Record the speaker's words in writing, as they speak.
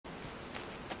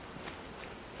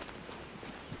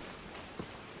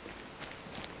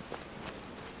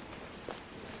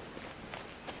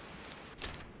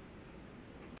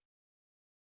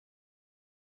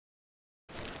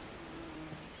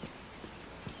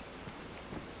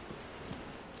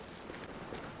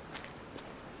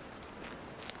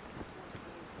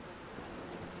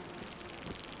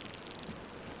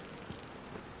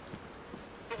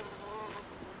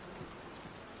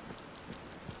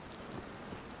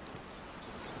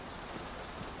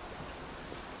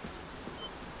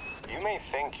You may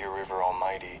think you're River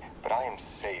Almighty, but I am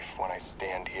safe when I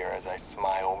stand here as I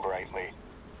smile brightly.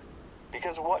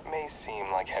 Because what may seem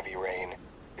like heavy rain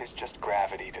is just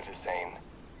gravity to the sane.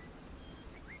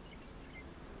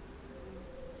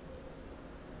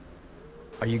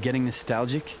 Are you getting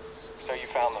nostalgic? So you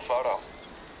found the photo.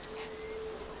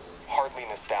 Hardly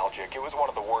nostalgic. It was one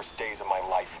of the worst days of my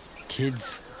life.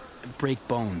 Kids break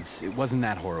bones. It wasn't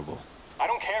that horrible. I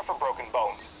don't care for broken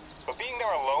bones. But being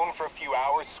there alone for a few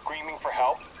hours, screaming for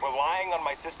help, relying on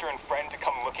my sister and friend to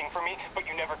come looking for me, but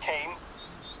you never came.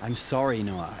 I'm sorry,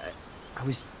 Noah.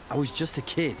 I was just a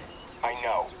kid. I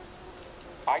know.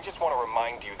 I just want to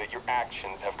remind you that your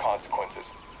actions have consequences.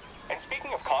 And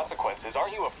speaking of consequences,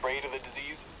 aren't you afraid of the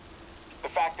disease? The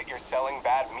fact that you're selling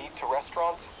bad meat to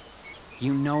restaurants?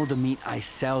 You know the meat I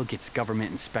sell gets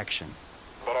government inspection.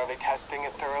 But are they testing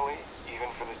it thoroughly, even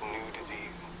for this new disease?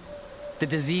 The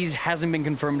disease hasn't been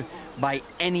confirmed by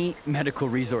any medical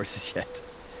resources yet.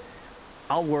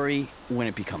 I'll worry when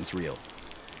it becomes real.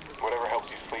 Whatever helps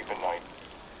you sleep at night.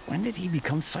 When did he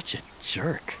become such a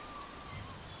jerk?